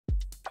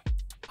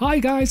Hi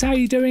guys, how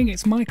you doing?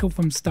 It's Michael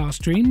from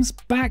StarrStreams,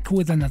 back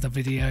with another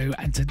video,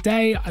 and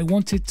today I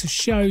wanted to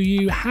show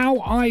you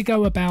how I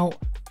go about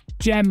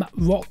gem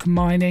rock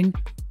mining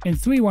in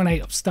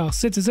 318 of Star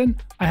Citizen.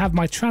 I have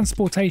my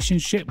transportation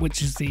ship,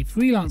 which is the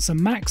Freelancer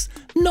Max.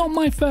 Not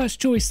my first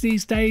choice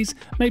these days,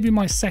 maybe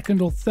my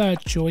second or third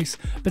choice,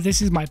 but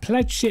this is my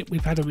pledge ship.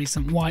 We've had a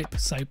recent wipe,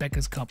 so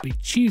beggars can't be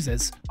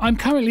choosers. I'm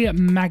currently at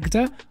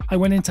Magda. I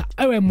went into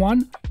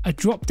OM1, I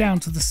dropped down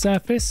to the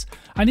surface.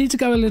 I need to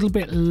go a little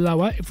bit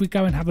lower. If we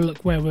go and have a look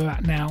where we're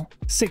at now,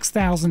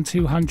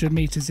 6,200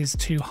 meters is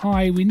too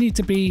high. We need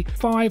to be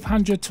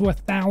 500 to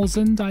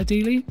 1,000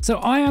 ideally. So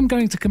I am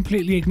going to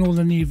completely ignore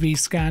the new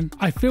V-scan.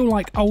 I feel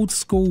like old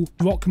school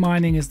rock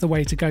mining is the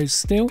way to go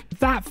still.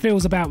 That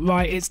feels about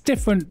right. It's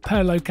different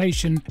per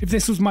location. If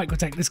this was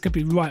Microtech, this could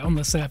be right on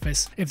the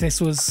surface. If this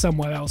was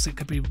somewhere else, it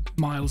could be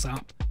miles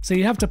up. So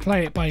you have to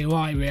play it by your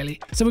eye, really.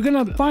 So we're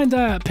going to find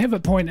a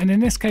pivot point, and in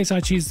this case, I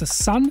choose the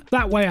sun.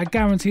 That way, I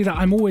guarantee that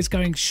I'm always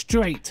going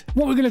straight.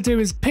 What we're going to do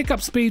is pick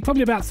up speed,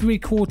 probably about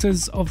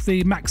 3/4 of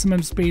the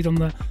maximum speed on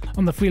the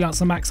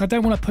Freelancer Max. I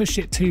don't want to push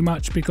it too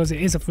much because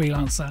it is a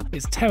Freelancer.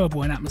 It's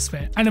terrible in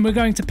atmosphere. And then we're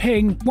going to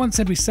ping once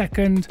every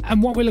second.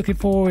 And what we're looking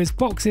for is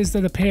boxes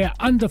that appear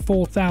under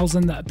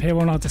 4,000 that appear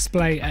on our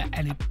display at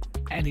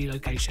any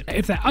location.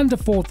 If they're under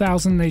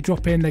 4,000, they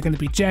drop in, they're going to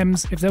be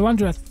gems. If they're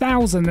under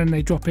 1,000 and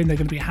they drop in, they're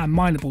going to be hand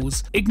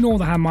minables. Ignore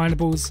the hand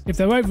minables. If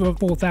they're over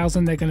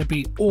 4,000, they're going to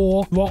be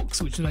ore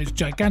rocks, which are those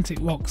gigantic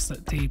rocks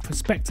that the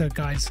prospector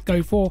guys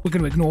go for. We're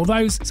going to ignore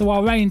those. So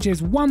our range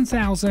is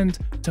 1,000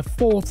 to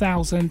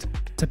 4,000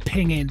 to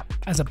ping in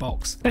as a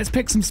box. Let's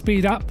pick some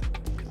speed up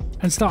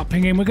and start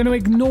pinging. We're going to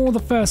ignore the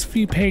first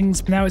few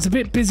pings. Now it's a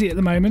bit busy at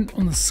the moment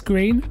on the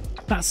screen.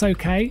 That's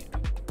okay.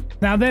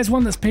 Now there's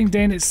one that's pinged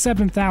in, it's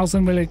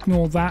 7,000, we'll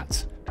ignore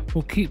that.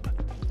 We'll keep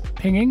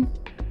pinging.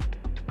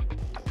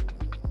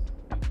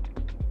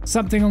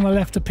 Something on the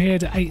left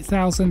appeared at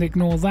 8,000,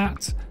 ignore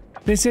that.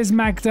 This is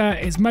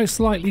Magda, it's most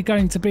likely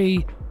going to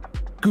be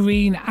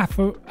green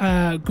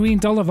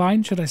dollar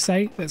vine, should I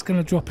say, that's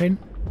going to drop in.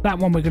 That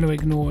one we're going to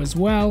ignore as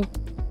well.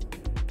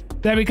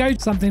 There we go,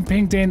 something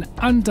pinged in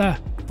under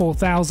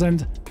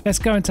 4,000. Let's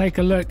go and take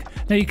a look.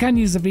 Now you can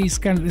use the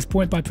V-scan at this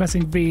point by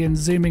pressing V and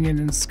zooming in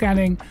and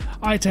scanning.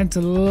 I tend to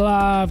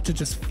love to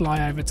just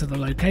fly over to the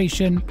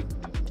location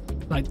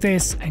like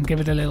this and give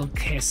it a little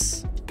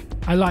kiss.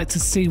 I like to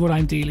see what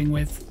I'm dealing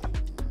with.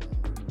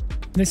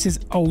 This is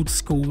old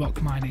school rock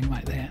mining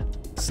right there.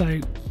 So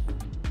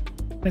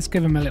let's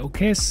give him a little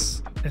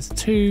kiss. There's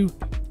two.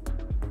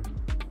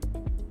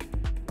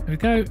 There we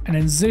go, and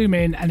then zoom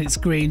in and it's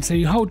green. So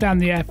you hold down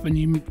the F and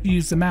you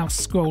use the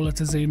mouse scroller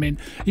to zoom in.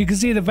 You can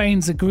see the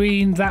veins are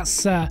green.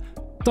 That's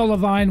dollar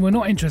vine. We're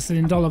not interested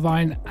in dollar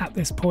vine at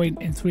this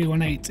point in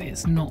 318.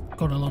 It's not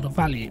got a lot of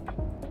value.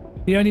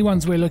 The only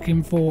ones we're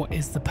looking for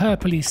is the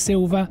purpley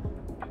silver,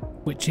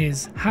 which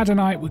is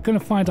Hadonite. We're going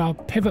to find our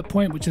pivot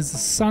point, which is the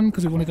sun,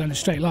 because we want to go in a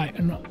straight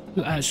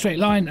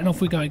line, and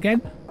off we go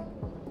again.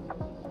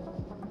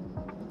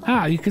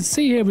 Ah, you can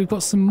see here we've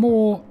got some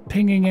more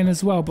pinging in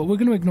as well, but we're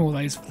going to ignore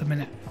those for the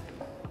minute.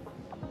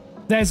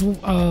 There's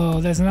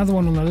another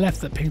one on the left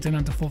that pinged in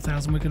under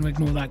 4,000. We're going to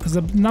ignore that because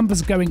the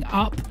numbers going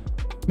up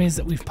means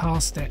that we've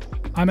passed it.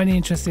 I'm only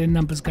interested in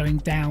numbers going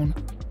down.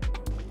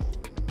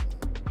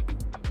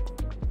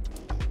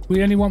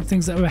 We only want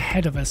things that are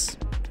ahead of us.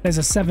 There's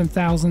a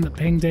 7,000 that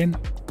pinged in.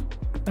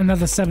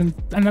 Another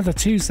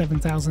two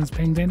 7,000s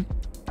pinged in.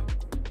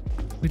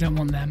 We don't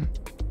want them.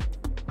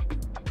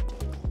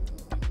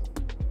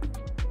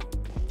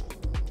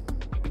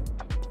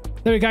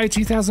 There we go,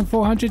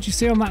 2,400, you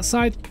see on that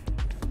side?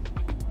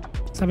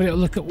 Let's have a little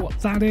look at what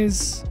that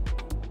is.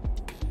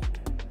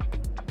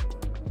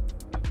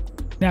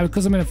 Now,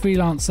 because I'm in a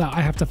Freelancer,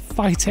 I have to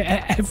fight it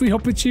at every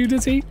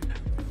opportunity.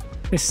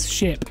 This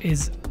ship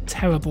is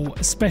terrible,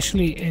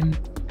 especially in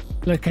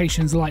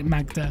locations like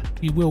Magda.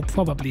 You will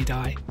probably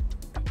die.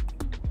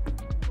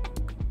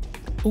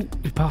 Oh,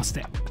 we passed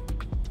it.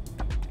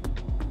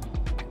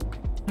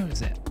 Where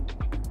is it?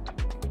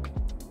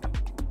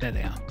 There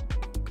they are.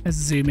 Let's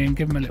zoom in,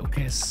 give them a little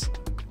kiss.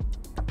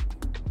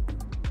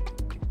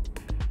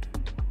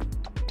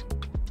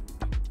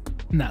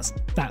 And that's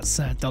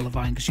dollar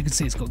vine, because you can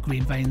see it's got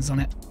green veins on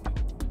it.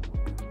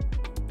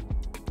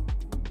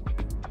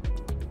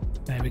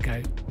 There we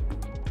go.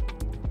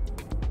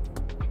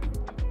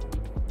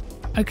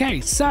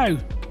 Okay, so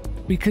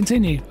we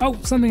continue. Oh,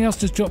 something else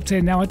just dropped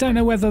in. Now I don't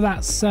know whether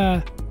that's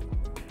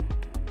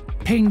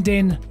pinged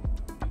in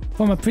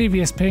from a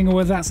previous ping or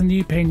whether that's a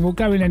new ping. We'll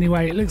go in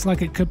anyway. It looks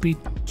like it could be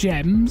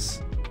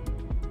gems.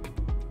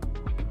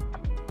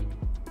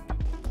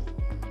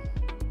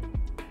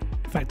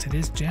 In fact, it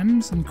is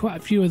gems, and quite a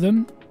few of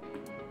them.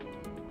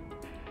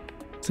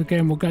 So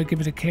again, we'll go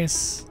give it a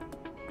kiss.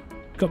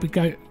 Got to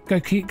go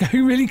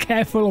really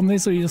careful on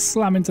this, or you just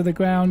slam into the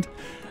ground.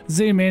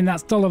 Zoom in.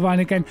 That's dollar vine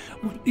again.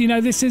 You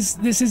know, this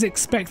is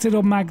expected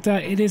on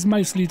Magda. It is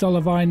mostly dollar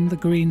vine, the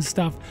green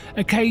stuff.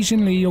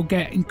 Occasionally, you'll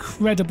get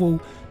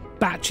incredible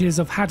batches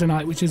of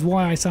Hadonite, which is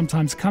why I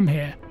sometimes come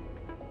here.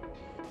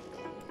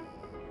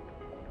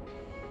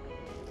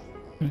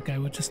 There we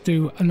go, we'll just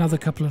do another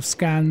couple of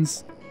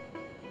scans.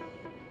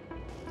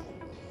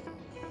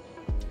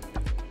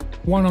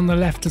 One on the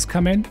left has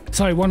come in.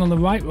 Sorry, one on the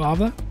right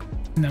rather.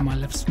 No, my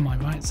left's from my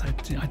right, so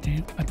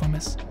I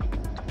promise.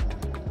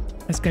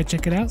 Let's go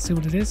check it out, see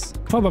what it is.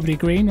 Probably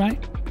green, right?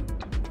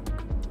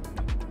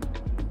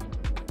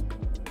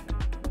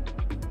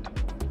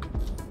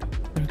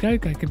 There we go,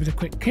 go give it a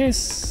quick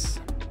kiss.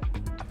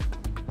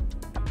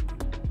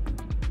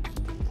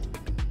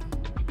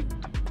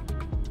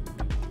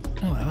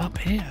 Oh, they're up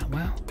here,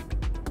 wow.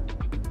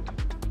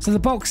 So the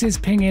boxes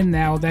ping in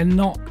now, they're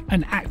not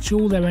an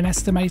actual, they're an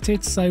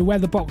estimated. So where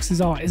the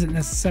boxes are isn't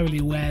necessarily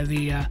where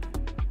the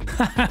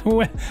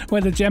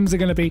where the gems are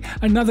going to be.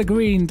 Another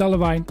green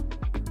dollarine.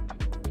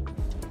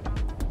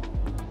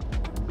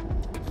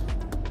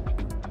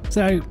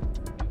 So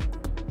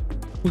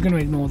we're going to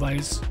ignore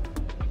those.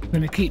 We're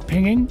going to keep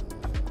pinging.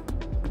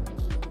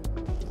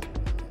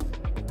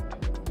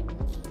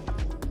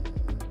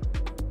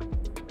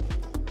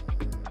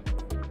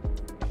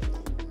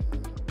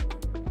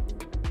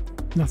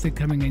 Nothing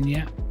coming in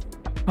yet.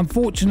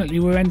 Unfortunately,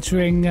 we're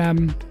entering...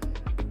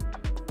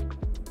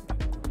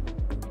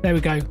 there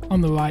we go, on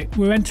the right.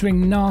 We're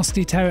entering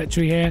nasty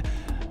territory here.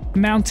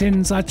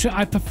 Mountains, I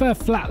prefer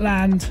flat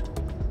land.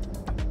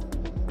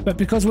 But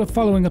because we're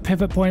following a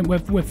pivot point,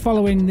 we're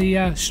following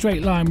the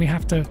straight line, we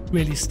have to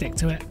really stick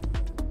to it.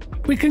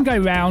 We can go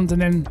round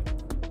and then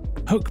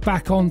hook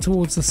back on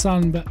towards the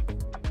sun, but...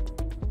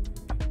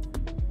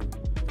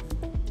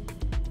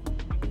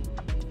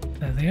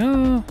 there they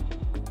are.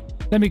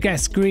 Let me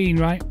guess, green,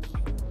 right?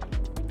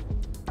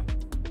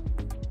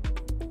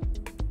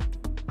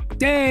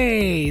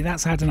 Yay!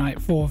 That's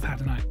Hadanite, 4 of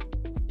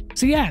Hadanite.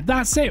 So yeah,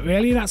 that's it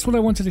really. That's what I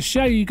wanted to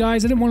show you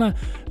guys. I didn't want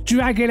to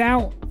drag it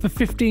out for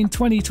 15,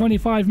 20,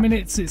 25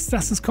 minutes.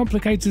 That's as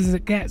complicated as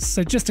it gets.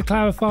 So just to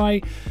clarify,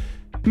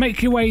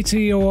 make your way to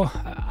your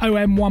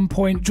OM1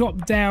 point,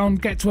 drop down,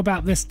 get to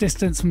about this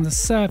distance from the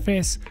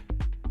surface,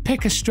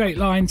 pick a straight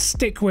line,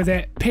 stick with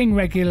it, ping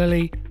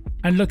regularly,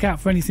 and look out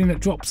for anything that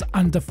drops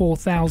under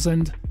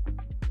 4,000.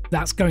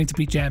 That's going to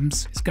be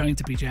gems. It's going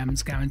to be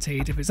gems,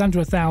 guaranteed. If it's under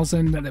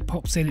 1,000 that it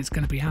pops in, it's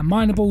going to be hand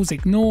minables.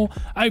 Ignore.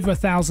 Over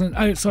 1,000.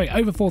 Oh, sorry,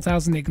 over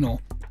 4,000. Ignore.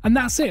 And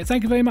that's it.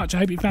 Thank you very much. I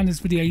hope you found this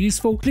video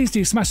useful. Please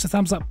do smash the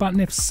thumbs up button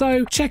if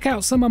so. Check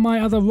out some of my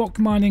other rock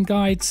mining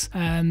guides,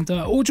 and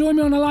or join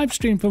me on a live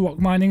stream for rock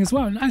mining as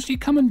well. And actually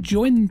come and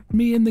join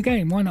me in the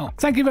game. Why not?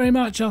 Thank you very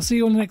much. I'll see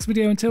you on the next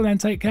video. Until then,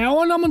 take care.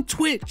 Oh, and I'm on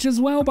Twitch as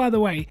well, by the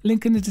way.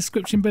 Link in the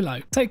description below.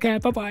 Take care.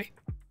 Bye-bye.